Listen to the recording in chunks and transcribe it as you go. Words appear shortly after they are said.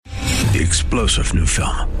The explosive new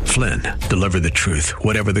film, Flynn, deliver the truth,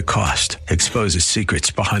 whatever the cost, exposes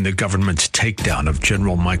secrets behind the government's takedown of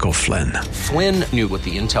General Michael Flynn. Flynn knew what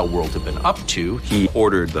the intel world had been up to. He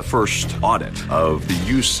ordered the first audit of the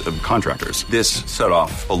use of contractors. This set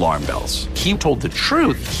off alarm bells. He told the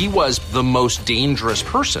truth. He was the most dangerous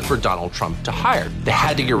person for Donald Trump to hire. They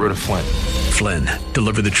had to get rid of Flynn. Flynn,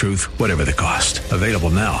 deliver the truth, whatever the cost. Available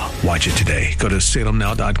now. Watch it today. Go to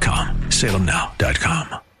salemnow.com.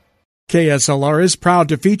 salemnow.com. KSLR is proud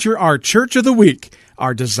to feature our Church of the Week.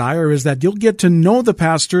 Our desire is that you'll get to know the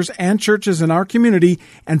pastors and churches in our community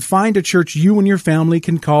and find a church you and your family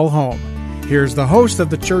can call home. Here's the host of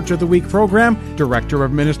the Church of the Week program, Director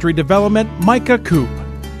of Ministry Development, Micah Coop.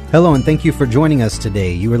 Hello, and thank you for joining us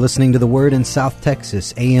today. You are listening to The Word in South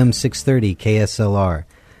Texas, AM 630 KSLR.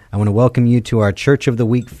 I want to welcome you to our Church of the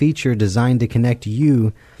Week feature designed to connect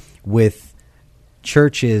you with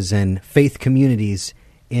churches and faith communities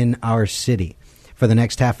in our city. For the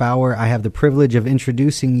next half hour, I have the privilege of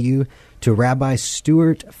introducing you to Rabbi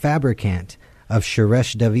Stuart Fabricant of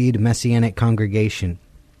Shoreshdavid Messianic Congregation.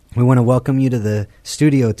 We want to welcome you to the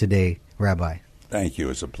studio today, Rabbi. Thank you.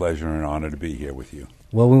 It's a pleasure and an honor to be here with you.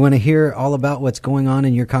 Well, we want to hear all about what's going on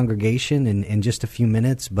in your congregation in just a few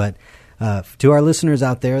minutes, but to our listeners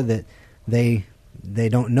out there that they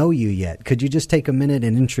don't know you yet, could you just take a minute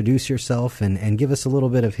and introduce yourself and give us a little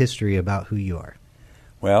bit of history about who you are?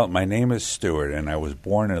 Well, my name is Stuart, and I was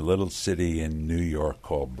born in a little city in New York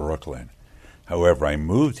called Brooklyn. However, I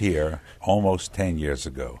moved here almost 10 years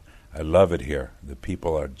ago. I love it here. The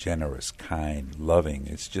people are generous, kind, loving.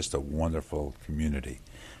 It's just a wonderful community.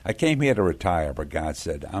 I came here to retire, but God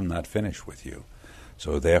said, I'm not finished with you.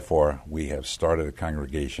 So therefore, we have started a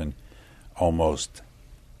congregation almost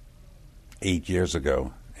 8 years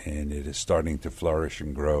ago, and it is starting to flourish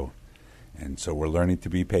and grow. And so we're learning to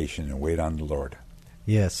be patient and wait on the Lord.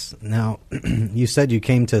 Yes. Now, you said you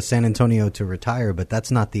came to San Antonio to retire, but that's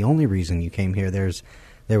not the only reason you came here.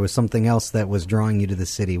 There was something else that was drawing you to the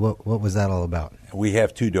city. What was that all about? We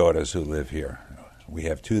have two daughters who live here. We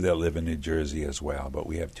have two that live in New Jersey as well, but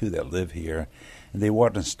we have two that live here, and they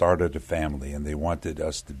wanted to start a family, and they wanted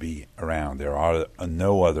us to be around. There are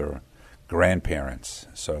no other grandparents,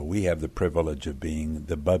 so we have the privilege of being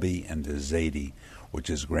the Bubby and the Zadie, which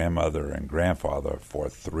is grandmother and grandfather for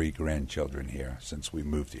 3 grandchildren here since we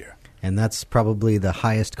moved here. And that's probably the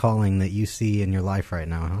highest calling that you see in your life right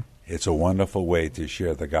now, huh? It's a wonderful way to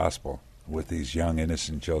share the gospel with these young,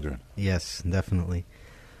 innocent children. Yes, definitely.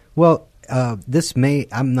 Well, I'm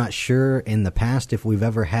not sure in the past if we've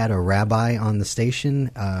ever had a rabbi on the station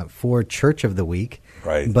for Church of the Week.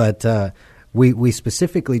 Right. But we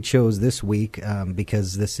specifically chose this week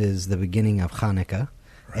because this is the beginning of Hanukkah.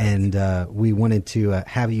 Right. And we wanted to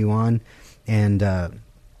have you on, and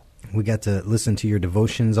we got to listen to your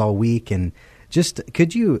devotions all week. And just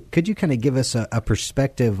could you kind of give us a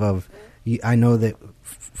perspective of? I know that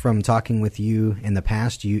from talking with you in the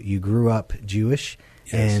past, you grew up Jewish,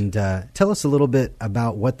 yes. And tell us a little bit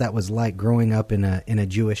about what that was like growing up in a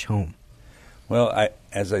Jewish home. Well,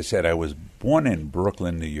 as I said, I was born in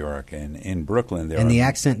Brooklyn, New York, and in Brooklyn there. And the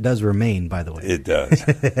accent does remain, by the way. It does.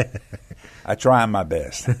 I try my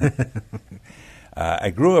best. I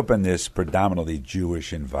grew up in this predominantly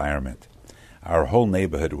Jewish environment. Our whole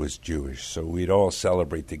neighborhood was Jewish, so we'd all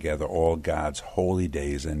celebrate together all God's holy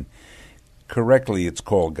days, and correctly it's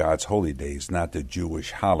called God's holy days, not the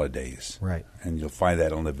Jewish holidays. Right. And you'll find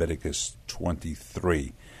that in Leviticus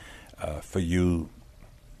 23. For you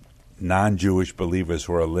non-Jewish believers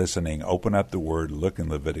who are listening, open up the Word, look in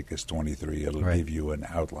Leviticus 23. It'll right. give you an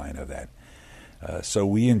outline of that. So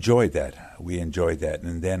we enjoyed that.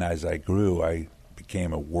 And then as I grew, I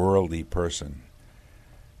became a worldly person.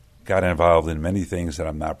 Got involved in many things that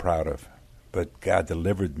I'm not proud of. But God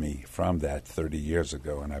delivered me from that 30 years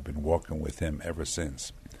ago, and I've been walking with Him ever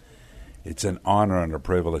since. It's an honor and a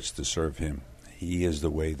privilege to serve Him. He is the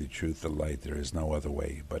way, the truth, the light. There is no other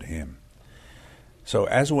way but Him. So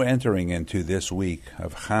as we're entering into this week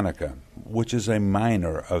of Hanukkah, which is a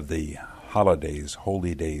minor of the holidays,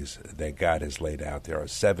 holy days that God has laid out, there are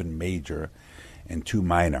 7 major and 2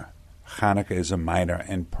 minor. Hanukkah is a minor,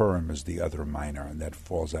 and Purim is the other minor, and that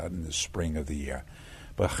falls out in the spring of the year.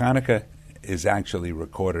 But Hanukkah is actually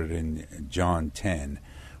recorded in John 10,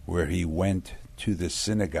 where he went to the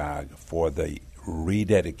synagogue for the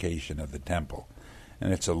rededication of the temple.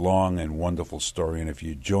 And it's a long and wonderful story, and if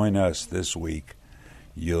you join us this week,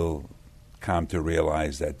 you'll come to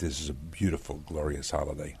realize that this is a beautiful, glorious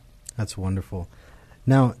holiday. That's wonderful.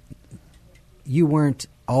 Now, you weren't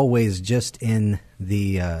always just in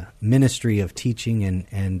the ministry of teaching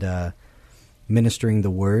and ministering the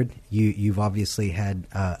word. You've obviously had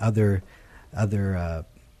other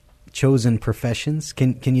chosen professions.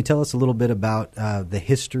 Can you tell us a little bit about the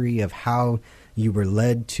history of how you were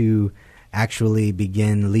led to actually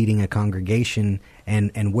begin leading a congregation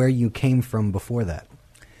and where you came from before that?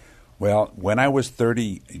 Well, when I was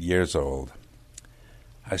 30 years old,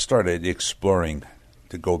 I started exploring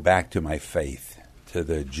to go back to my faith, to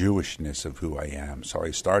the Jewishness of who I am. So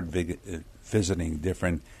I started visiting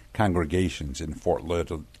different congregations in Fort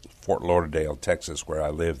Lauderdale, Texas, where I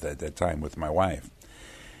lived at that time with my wife.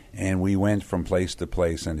 And we went from place to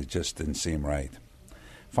place, and it just didn't seem right.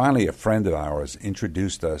 Finally, a friend of ours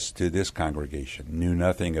introduced us to this congregation, knew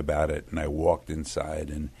nothing about it, and I walked inside,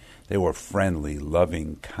 and they were friendly,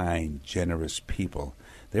 loving, kind, generous people.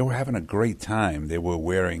 They were having a great time. They were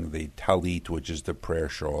wearing the talit, which is the prayer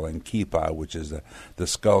shawl, and kippah, which is the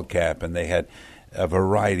skull cap, and they had a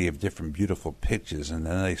variety of different beautiful pictures, and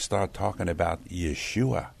then they start talking about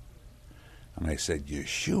Yeshua. And I said,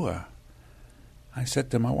 Yeshua? I said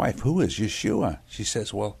to my wife, who is Yeshua? She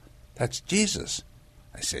says, well, that's Jesus.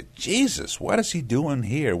 I said, Jesus, what is he doing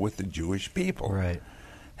here with the Jewish people? Right.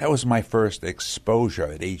 That was my first exposure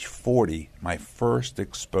at age 40, my first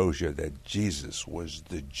exposure that Jesus was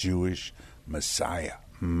the Jewish Messiah,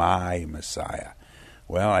 my Messiah.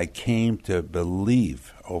 Well, I came to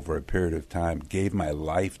believe over a period of time, gave my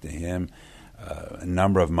life to him a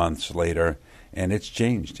number of months later, and it's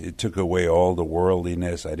changed. It took away all the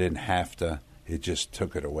worldliness. I didn't have to. It just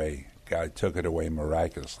took it away. God took it away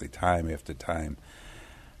miraculously, time after time.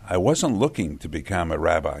 I wasn't looking to become a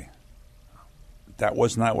rabbi. That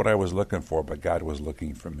was not what I was looking for, but God was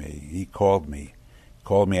looking for me. He called me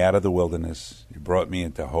out of the wilderness. He brought me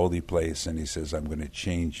into a holy place, and he says, I'm going to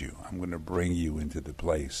change you. I'm going to bring you into the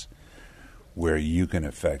place where you can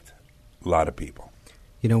affect a lot of people.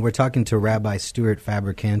 You know, we're talking to Rabbi Stuart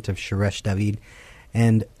Fabricant of Shoreshdavid.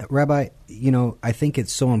 And Rabbi, I think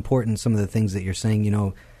it's so important, some of the things that you're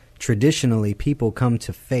saying. Traditionally people come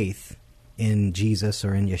to faith in Jesus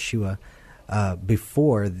or in Yeshua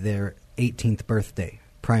before their 18th birthday.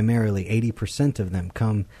 Primarily 80% of them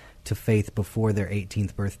come to faith before their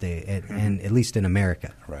 18th birthday, and at least in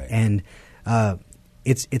America. Right. And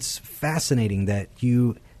it's fascinating that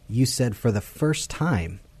you said for the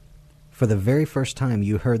very first time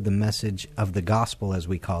you heard the message of the gospel, as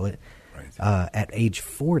we call it, at age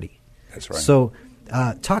 40. That's right. So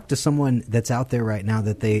talk to someone that's out there right now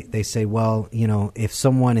that they say, well, if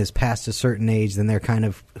someone is past a certain age, then they're kind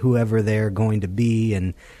of whoever they're going to be,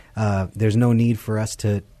 and there's no need for us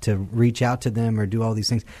to reach out to them or do all these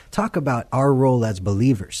things. Talk about our role as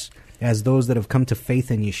believers, as those that have come to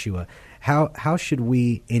faith in Yeshua. How should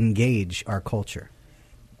we engage our culture?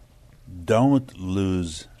 Don't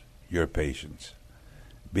lose your patience.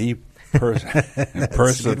 Be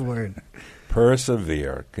That's a good word.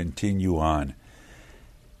 Persevere. Continue on.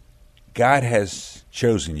 God has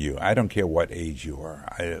chosen you. I don't care what age you are.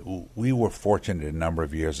 We were fortunate a number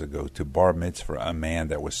of years ago to bar mitzvah a man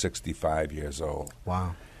that was 65 years old.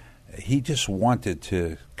 Wow. He just wanted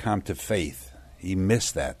to come to faith. He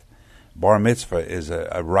missed that. Bar mitzvah is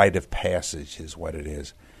a rite of passage is what it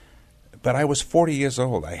is. But I was 40 years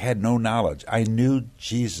old. I had no knowledge. I knew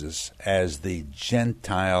Jesus as the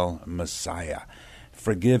Gentile Messiah.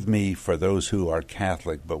 Forgive me for those who are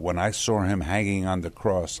Catholic, but when I saw him hanging on the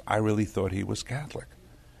cross, I really thought he was Catholic.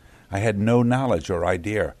 I had no knowledge or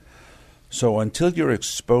idea. So until you're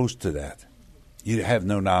exposed to that, you have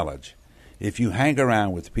no knowledge. If you hang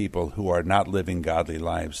around with people who are not living godly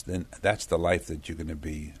lives, then that's the life that you're going to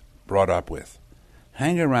be brought up with.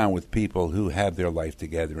 Hang around with people who have their life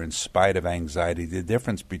together in spite of anxiety. The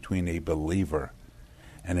difference between a believer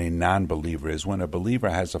and a non-believer is when a believer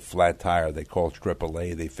has a flat tire, they call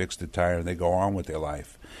AAA, they fix the tire, and they go on with their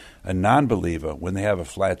life. A non-believer, when they have a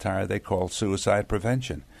flat tire, they call suicide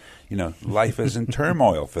prevention. Life is in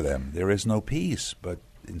turmoil for them. There is no peace. But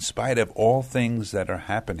in spite of all things that are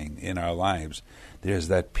happening in our lives, there's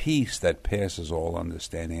that peace that passes all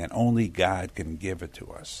understanding, and only God can give it to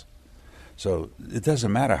us. So it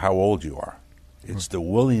doesn't matter how old you are. It's the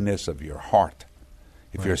willingness of your heart.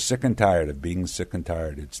 If you're sick and tired of being sick and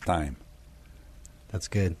tired, it's time. That's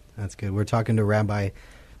good. That's good. We're talking to Rabbi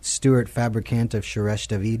Stuart Fabricant of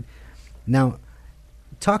Shoreshdavid. Now,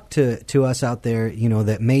 talk to us out there,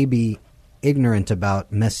 that may be ignorant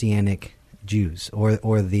about Messianic Jews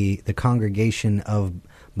or the congregation of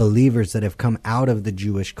believers that have come out of the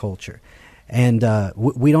Jewish culture. And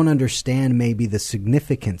we don't understand maybe the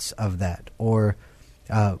significance of that or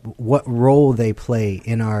what role they play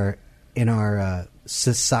in our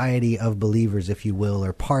society of believers, if you will,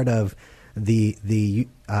 or part of the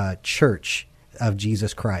church of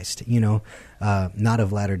Jesus Christ, not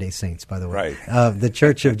of Latter-day Saints, by the way. Right. The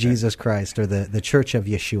Church of Jesus Christ, or the Church of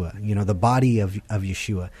Yeshua, the body of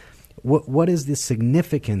Yeshua. What is the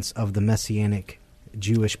significance of the Messianic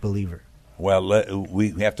Jewish believer? Well,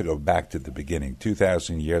 we have to go back to the beginning.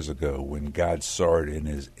 2,000 years ago, when God saw it in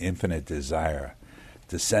his infinite desire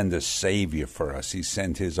to send a Savior for us, he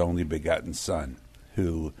sent his only begotten Son,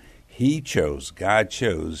 who God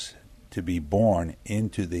chose to be born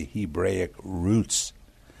into the Hebraic roots.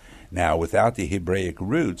 Now, without the Hebraic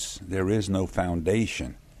roots, there is no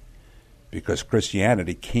foundation, because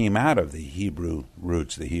Christianity came out of the Hebrew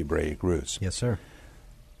roots, the Hebraic roots. Yes, sir.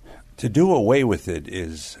 To do away with it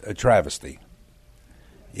is a travesty.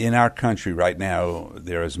 In our country right now,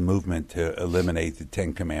 there is movement to eliminate the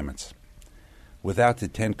Ten Commandments. Without the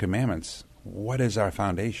Ten Commandments, what is our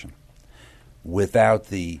foundation? Without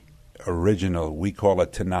the original, we call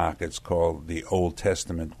it Tanakh, it's called the Old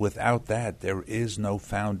Testament. Without that, there is no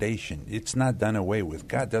foundation. It's not done away with.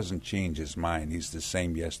 God doesn't change his mind. He's the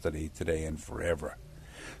same yesterday, today, and forever.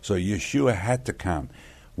 So Yeshua had to come.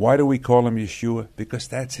 Why do we call him Yeshua? Because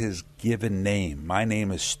that's his given name. My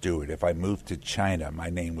name is Stuart. If I moved to China, my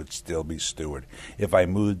name would still be Stuart. If I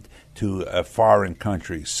moved to a foreign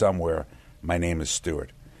country somewhere, my name is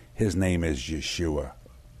Stuart. His name is Yeshua.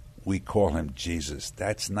 We call him Jesus.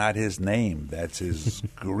 That's not his name. That's his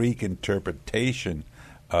Greek interpretation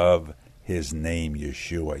of his name,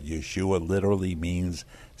 Yeshua. Yeshua literally means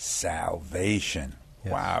salvation.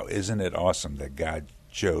 Yes. Wow, isn't it awesome that God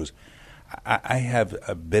chose? I have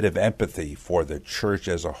a bit of empathy for the church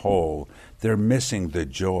as a whole. They're missing the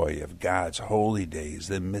joy of God's holy days.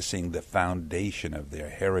 They're missing the foundation of their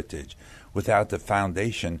heritage. Without the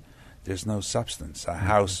foundation, there's no substance. A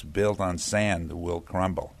house built on sand will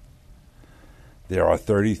crumble. There are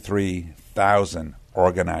 33,000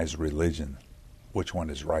 organized religions. Which one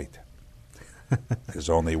is right? There's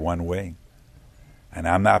only one way. And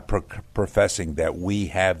I'm not professing that we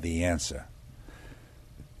have the answer,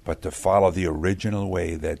 but to follow the original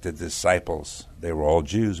way that the disciples, they were all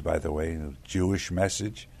Jews, by the way, Jewish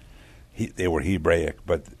message. They were Hebraic,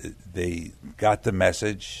 but they got the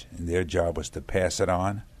message, and their job was to pass it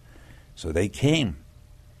on. So they came.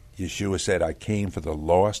 Yeshua said, I came for the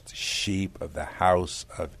lost sheep of the house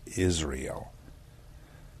of Israel.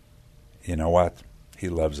 You know what? He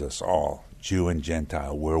loves us all, Jew and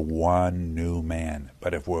Gentile. We're one new man.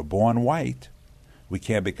 But if we're born white, we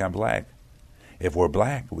can't become black. If we're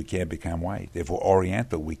black, we can't become white. If we're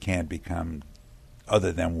Oriental, we can't become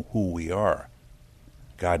other than who we are.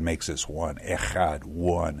 God makes us one, echad,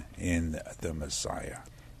 one in the Messiah.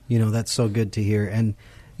 That's so good to hear. And,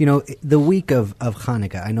 the week of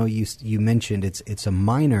Hanukkah, I know you mentioned it's a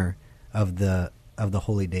minor of the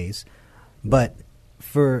holy days, but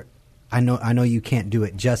I know you can't do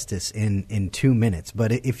it justice in 2 minutes,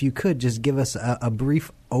 but if you could just give us a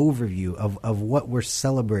brief overview of what we're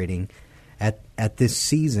celebrating at this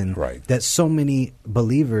season, right, that so many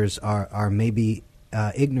believers are maybe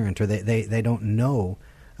ignorant, or they don't know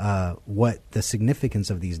what the significance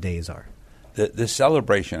of these days are. The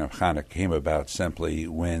celebration of Hanukkah came about simply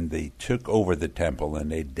when they took over the temple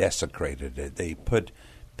and they desecrated it. They put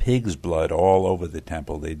pig's blood all over the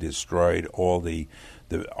temple. They destroyed all the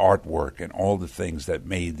artwork and all the things that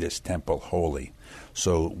made this temple holy.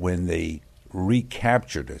 So when they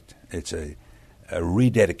recaptured it, it's a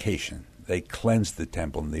rededication. They cleansed the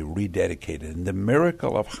temple and they rededicated it. And the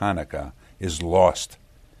miracle of Hanukkah is lost,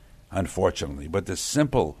 unfortunately. But the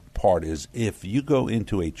simple part is, if you go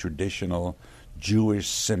into a traditional Jewish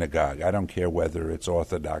synagogue, I don't care whether it's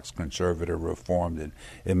Orthodox, Conservative, Reformed,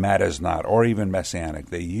 it matters not, or even Messianic,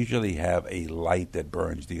 they usually have a light that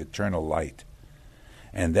burns, the eternal light.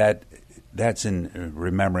 And that's in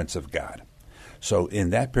remembrance of God. So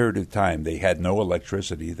in that period of time, they had no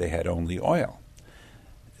electricity, they had only oil.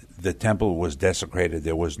 The temple was desecrated,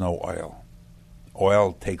 there was no oil.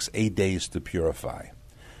 Oil takes 8 days to purify.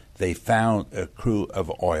 They found a cruse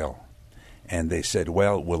of oil, and they said,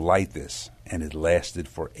 well, we'll light this. And it lasted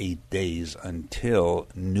for 8 days until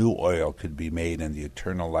new oil could be made, and the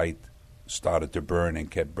eternal light started to burn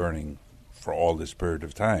and kept burning for all this period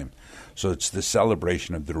of time. So it's the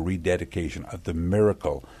celebration of the rededication of the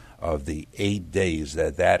miracle of the 8 days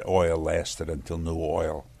that oil lasted until new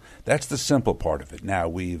oil. That's the simple part of it. Now,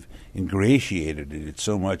 we've ingratiated it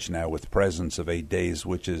so much now with presents of 8 days,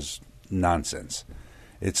 which is nonsense.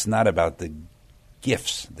 It's not about the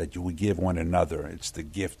gifts that we give one another. It's the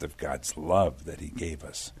gift of God's love that he gave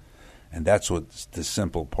us. And that's what the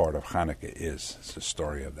simple part of Hanukkah is. It's the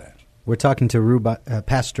story of that. We're talking to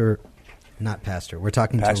Pastor Not pastor. We're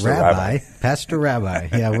talking Pastor to Rabbi. Rabbi. Pastor Rabbi.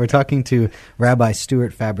 Yeah, we're talking to Rabbi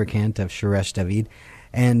Stuart Fabricant of Shoreshdavid.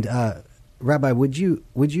 And Rabbi, would you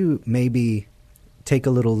maybe take a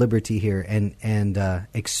little liberty here and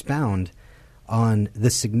expound on the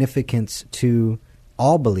significance to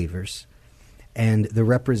all believers and the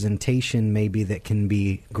representation maybe that can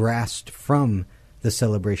be grasped from the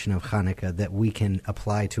celebration of Hanukkah that we can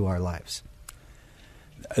apply to our lives?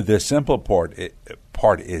 The simple part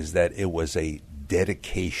is that it was a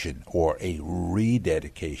dedication or a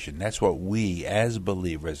rededication. That's what we as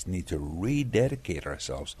believers need to rededicate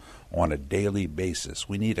ourselves on a daily basis.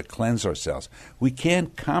 We need to cleanse ourselves. We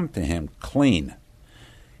can't come to him clean.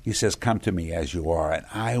 He says, come to me as you are, and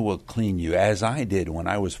I will clean you, as I did when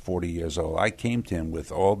I was 40 years old. I came to him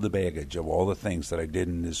with all the baggage of all the things that I did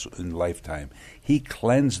in lifetime. He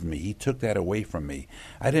cleansed me. He took that away from me.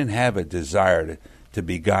 I didn't have a desire to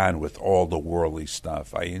be gone with all the worldly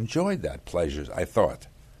stuff. I enjoyed that pleasure, I thought.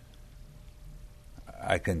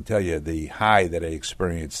 I can tell you the high that I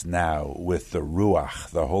experience now with the Ruach,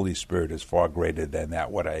 the Holy Spirit, is far greater than that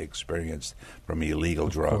what I experienced from illegal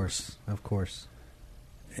drugs. Of course.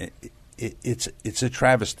 It's a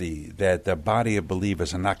travesty that the body of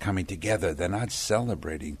believers are not coming together. They're not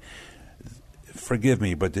celebrating. Forgive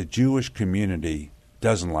me, but the Jewish community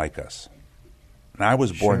doesn't like us. And I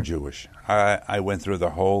was born Jewish. I went through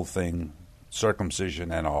the whole thing,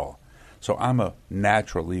 circumcision and all. So I'm a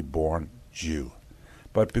naturally born Jew.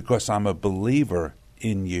 But because I'm a believer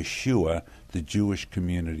in Yeshua, the Jewish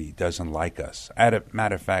community doesn't like us.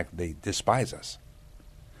 Matter of fact, they despise us.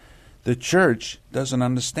 The church doesn't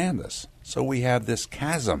understand us. So we have this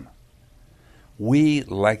chasm. We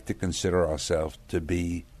like to consider ourselves to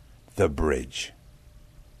be the bridge,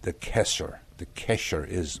 the kesher. The kesher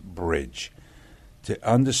is bridge. To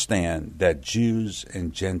understand that Jews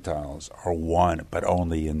and Gentiles are one, but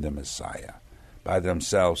only in the Messiah. By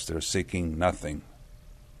themselves, they're seeking nothing.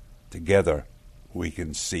 Together, we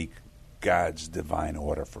can seek God's divine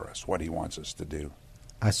order for us, what he wants us to do.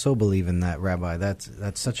 I so believe in that, Rabbi. That's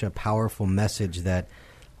such a powerful message that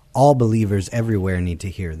all believers everywhere need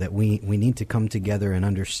to hear, that we need to come together and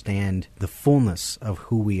understand the fullness of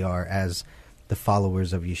who we are as the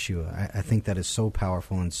followers of Yeshua. I think that is so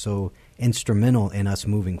powerful and so instrumental in us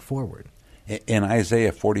moving forward. In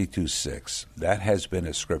Isaiah 42:6, that has been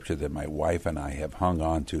a scripture that my wife and I have hung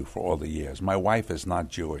on to for all the years. My wife is not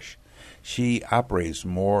Jewish. She operates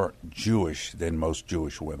more Jewish than most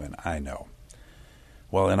Jewish women I know.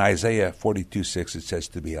 Well, in Isaiah 42:6, it says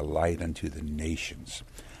to be a light unto the nations.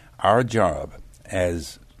 Our job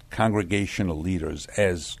as congregational leaders,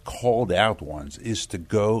 as called out ones, is to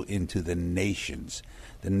go into the nations.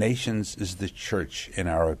 The nations is the church, in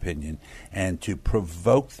our opinion, and to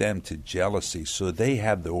provoke them to jealousy so they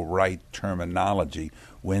have the right terminology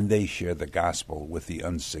when they share the gospel with the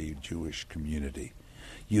unsaved Jewish community.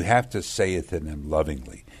 You have to say it to them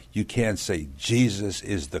lovingly. You can't say, Jesus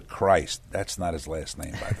is the Christ. That's not his last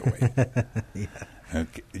name, by the way. Yeah.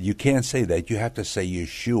 Okay. You can't say that. You have to say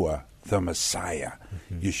Yeshua, the Messiah.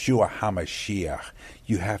 Mm-hmm. Yeshua HaMashiach.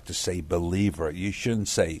 You have to say believer. You shouldn't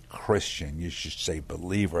say Christian. You should say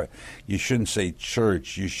believer. You shouldn't say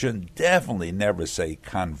church. You should definitely never say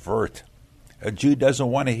convert. A Jew doesn't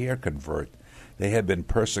want to hear convert. They have been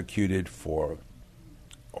persecuted for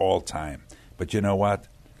all time. But you know what?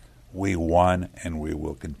 We won, and we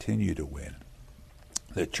will continue to win.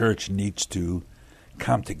 The church needs to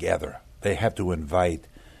come together. They have to invite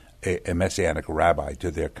a Messianic rabbi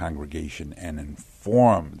to their congregation and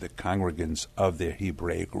inform the congregants of their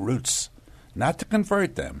Hebraic roots, not to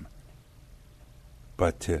convert them,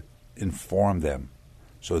 but to inform them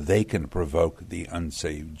so they can provoke the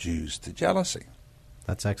unsaved Jews to jealousy.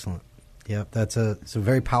 That's excellent. Yep, it's a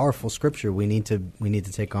very powerful scripture we need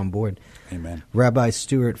to take on board. Amen. Rabbi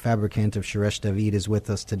Stuart Fabricant of Shoreshdavid is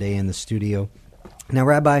with us today in the studio. Now,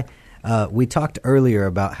 Rabbi, we talked earlier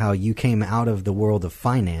about how you came out of the world of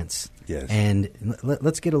finance. Yes. And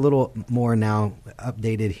let's get a little more now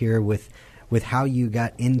updated here with how you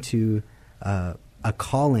got into a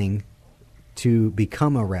calling to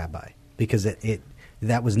become a rabbi, because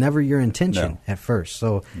that was never your intention at first.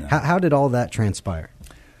 So how did all that transpire?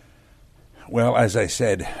 Well, as I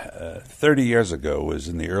said, 30 years ago, was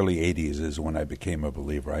in the early 80s is when I became a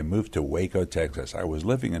believer. I moved to Waco, Texas. I was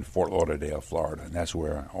living in Fort Lauderdale, Florida, and that's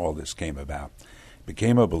where all this came about.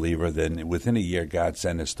 Became a believer, then within a year, God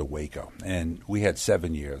sent us to Waco. And we had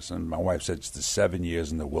 7 years, and my wife said it's the 7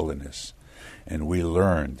 years in the wilderness. And we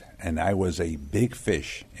learned, and I was a big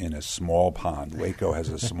fish in a small pond. Waco has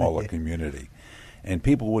a smaller community. And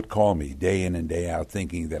people would call me day in and day out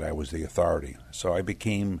thinking that I was the authority. So I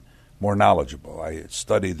became more knowledgeable. I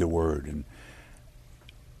studied the Word, and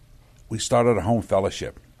we started a home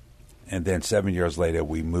fellowship. And then 7 years later,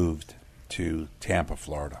 we moved to Tampa,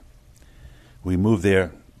 Florida. We moved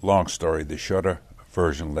there, long story, the shorter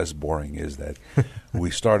version, less boring, is that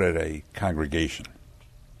we started a congregation,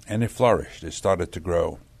 and it flourished. It started to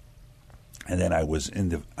grow. And then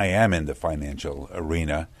I am in the financial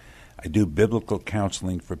arena. I do biblical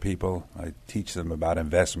counseling for people. I teach them about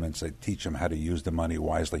investments. I teach them how to use the money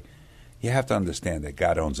wisely. You have to understand that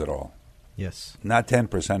God owns it all. Yes. Not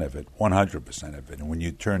 10% of it, 100% of it. And when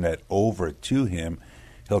you turn that over to Him,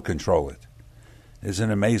 He'll control it. Isn't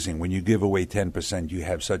it amazing? When you give away 10%, you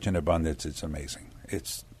have such an abundance, it's amazing.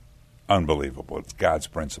 It's unbelievable. It's God's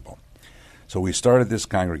principle. So we started this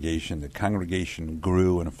congregation. The congregation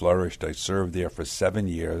grew and flourished. I served there for 7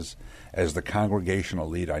 years as the congregational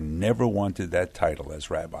leader. I never wanted that title as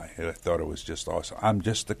rabbi. I thought it was just awesome. I'm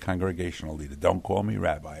just the congregational leader. Don't call me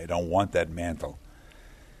rabbi. I don't want that mantle.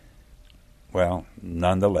 Well,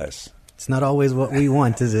 nonetheless. It's not always what we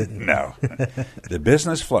want, is it? No. The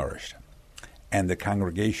business flourished, and the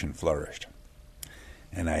congregation flourished.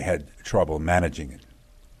 And I had trouble managing it.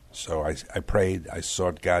 So I prayed, I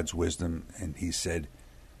sought God's wisdom, and He said,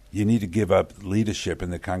 you need to give up leadership in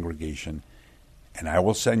the congregation, and I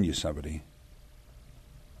will send you somebody.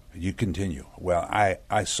 You continue. Well,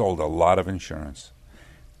 I sold a lot of insurance.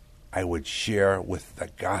 I would share with the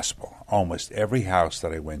gospel. Almost every house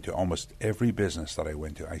that I went to, almost every business that I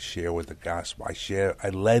went to, I share with the gospel. I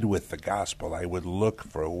led with the gospel. I would look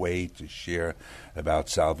for a way to share about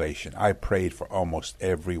salvation. I prayed for almost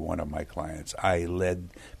every one of my clients. I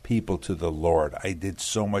led people to the Lord. I did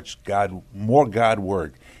so much more God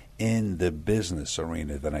work in the business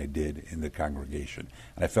arena than I did in the congregation.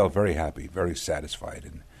 And I felt very happy, very satisfied.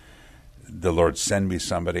 And the Lord sent me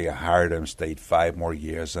somebody. I hired him, stayed 5 more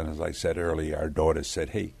years. And as I said earlier, our daughter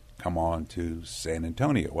said, hey, come on to San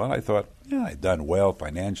Antonio. Well, I thought, I'd done well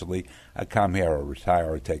financially. I come here or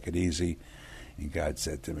retire or take it easy. And God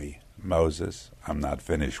said to me, Moses, I'm not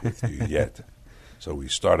finished with you yet. So we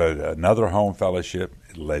started another home fellowship.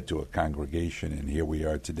 It led to a congregation, and here we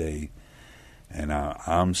are today. And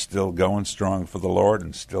I'm still going strong for the Lord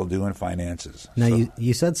and still doing finances. Now,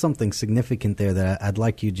 you said something significant there that I'd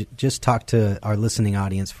like you to just talk to our listening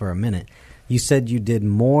audience for a minute. You said you did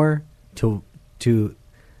more to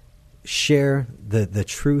share the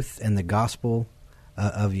truth and the gospel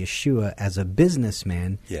of Yeshua as a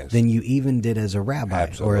businessman than you even did as a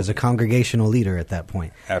rabbi or as a congregational leader at that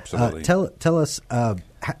point. Absolutely. Tell us,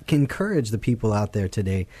 encourage the people out there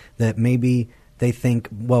today that maybe they think,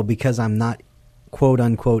 well, because I'm not quote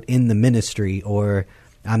unquote in the ministry, or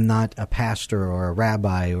I'm not a pastor or a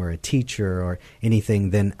rabbi or a teacher or anything,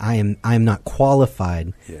 then I am not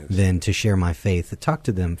qualified then to share my faith. Talk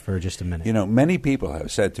to them for just a minute. Many people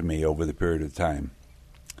have said to me over the period of time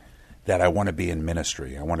that I want to be in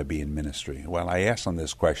ministry. I want to be in ministry. Well, I asked them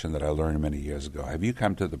this question that I learned many years ago. Have you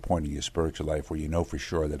come to the point in your spiritual life where you know for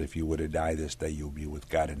sure that if you were to die this day, you'll be with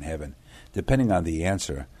God in heaven? Depending on the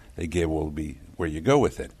answer they give will be where you go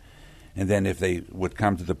with it. And then if they would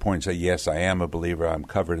come to the point and say, yes, I am a believer, I'm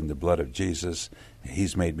covered in the blood of Jesus,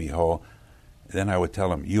 He's made me whole, then I would tell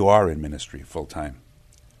them, you are in ministry full time.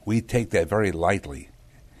 We take that very lightly.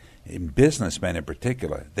 In businessmen in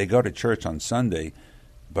particular, they go to church on Sunday,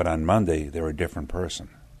 but on Monday they're a different person.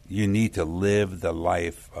 You need to live the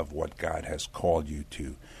life of what God has called you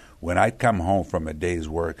to. When I'd come home from a day's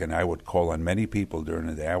work, and I would call on many people during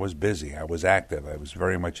the day, I was busy, I was active, I was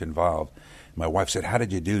very much involved. My wife said, how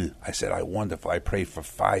did you do? I said, wonderful. I prayed for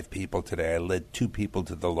 5 people today. I led 2 people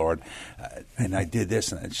to the Lord, and I did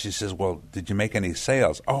this. And she says, well, did you make any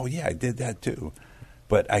sales? Oh, yeah, I did that too.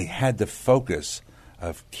 But I had the focus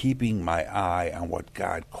of keeping my eye on what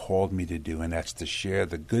God called me to do, and that's to share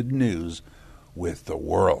the good news with the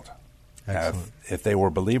world. If they were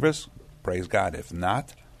believers, praise God. If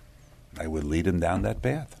not, I would lead them down that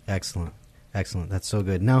path. Excellent. That's so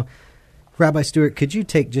good. Now, Rabbi Stewart, could you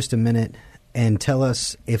take just a minute and tell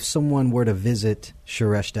us, if someone were to visit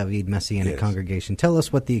Shoreshdavid Messianic Congregation, tell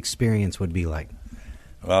us what the experience would be like.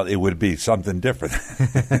 Well, it would be something different.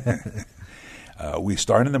 We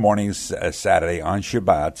start in the mornings Saturday on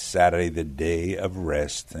Shabbat, Saturday the day of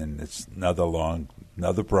rest, and it's another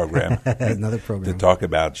program, to talk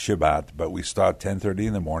about Shabbat. But we start 10:30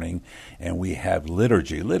 in the morning, and we have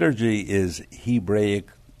liturgy. Liturgy is Hebraic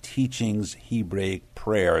teachings, Hebraic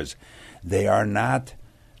prayers. They are not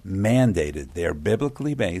mandated. They're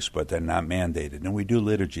biblically based, but they're not mandated. And we do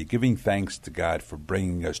liturgy, giving thanks to God for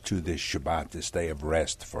bringing us to this Shabbat, this day of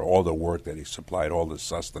rest, for all the work that He supplied, all the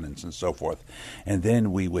sustenance and so forth. And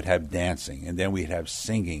then we would have dancing, and then we'd have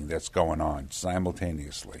singing that's going on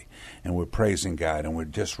simultaneously. And we're praising God, and we're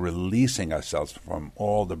just releasing ourselves from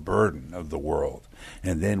all the burden of the world.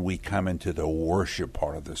 And then we come into the worship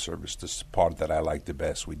part of the service, this part that I like the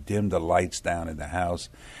best. We dim the lights down in the house,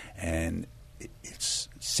 and it's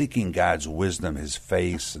seeking God's wisdom, His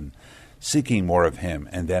face, and seeking more of Him.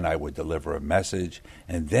 And then I would deliver a message.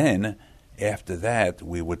 And then after that,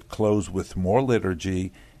 we would close with more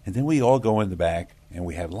liturgy. And then we all go in the back and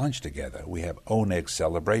we have lunch together. We have Oneg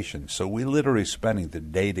celebration. So we literally spending the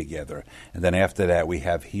day together. And then after that, we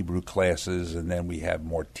have Hebrew classes. And then we have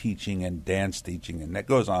more teaching and dance teaching. And that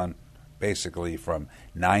goes on basically from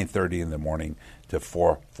 9:30 in the morning to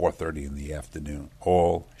 4:30 in the afternoon,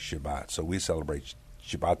 all Shabbat. So we celebrate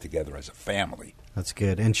Shabbat together as a family. That's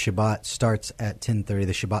good. And Shabbat starts at 10:30.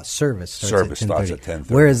 The Shabbat service starts at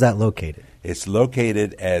 10:30. Where is that located? It's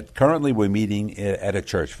located currently we're meeting at a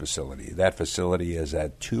church facility. That facility is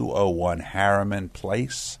at 201 Harriman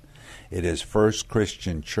Place. It is First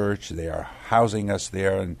Christian Church. They are housing us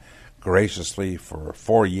there, and graciously for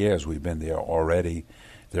 4 years we've been there already.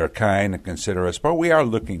 They're kind and considerate, but we are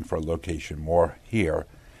looking for a location more here,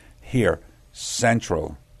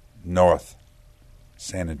 central, north,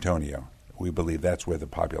 San Antonio. We believe that's where the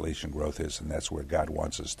population growth is, and that's where God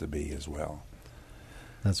wants us to be as well.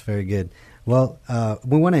 That's very good. Well,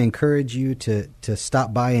 we want to encourage you to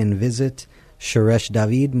stop by and visit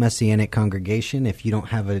Shoreshdavid Messianic Congregation. If you don't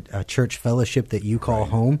have a church fellowship that you call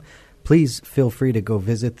home, please feel free to go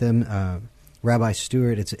visit them. Rabbi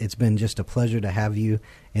Stewart, it's been just a pleasure to have you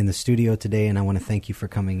in the studio today, and I want to thank you for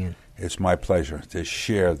coming in. It's my pleasure to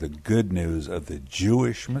share the good news of the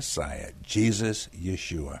Jewish Messiah, Jesus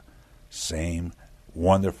Yeshua, same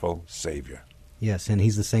wonderful Savior. Yes, and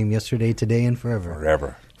He's the same yesterday, today, and forever.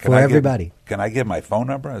 Forever. For everybody. Can I give my phone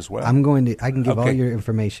number as well? I can give all your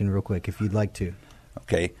information real quick if you'd like to.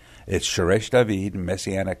 Okay. It's Shoreshdavid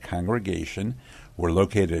Messianic Congregation. We're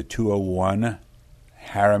located at 201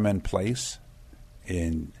 Harriman Place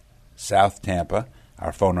in South Tampa.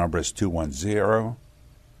 Our phone number is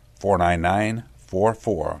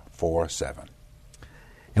 210-499-4447.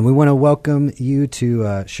 And we want to welcome you to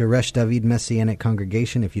Shoreshdavid Messianic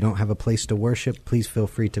Congregation. If you don't have a place to worship, please feel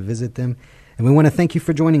free to visit them. And we want to thank you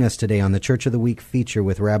for joining us today on the Church of the Week feature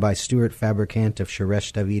with Rabbi Stewart Fabricant of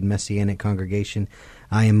Shoreshdavid Messianic Congregation.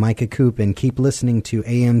 I am Micah Coop, and keep listening to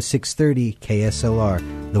AM 630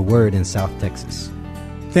 KSLR, The Word in South Texas.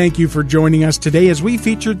 Thank you for joining us today as we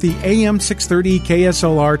featured the AM 630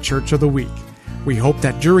 KSLR Church of the Week. We hope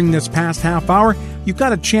that during this past half hour, you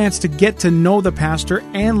got a chance to get to know the pastor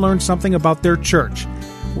and learn something about their church.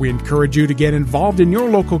 We encourage you to get involved in your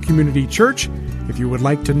local community church. If you would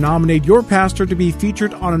like to nominate your pastor to be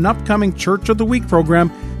featured on an upcoming Church of the Week program,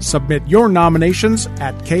 submit your nominations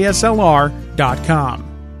at kslr.com.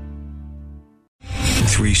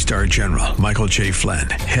 3-star General Michael J. Flynn,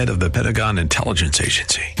 head of the Pentagon Intelligence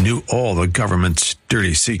Agency, knew all the government's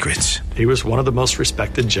dirty secrets. He was one of the most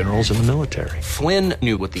respected generals in the military. Flynn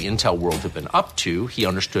knew what the intel world had been up to. He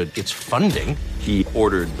understood its funding. He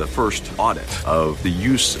ordered the first audit of the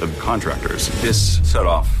use of contractors. This set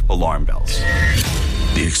off alarm bells.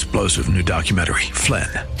 The explosive new documentary, Flynn,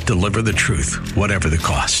 Deliver the Truth, Whatever the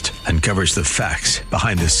Cost, uncovers the facts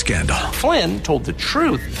behind this scandal. Flynn told the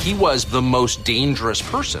truth. He was the most dangerous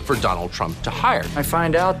person for Donald Trump to hire. I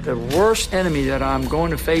find out the worst enemy that I'm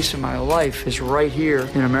going to face in my life is right here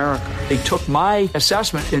in America. They took my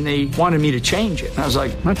assessment and they wanted me to change it. And I was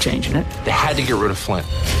like, I'm not changing it. They had to get rid of Flynn.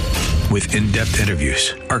 With in-depth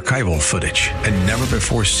interviews, archival footage, and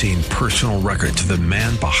never-before-seen personal records of the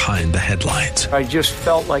man behind the headlines. I just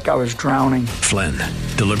felt like I was drowning. Flynn,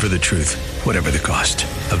 Deliver the Truth, Whatever the Cost.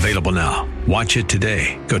 Available now. Watch it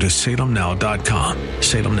today. Go to salemnow.com.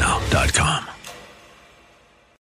 salemnow.com.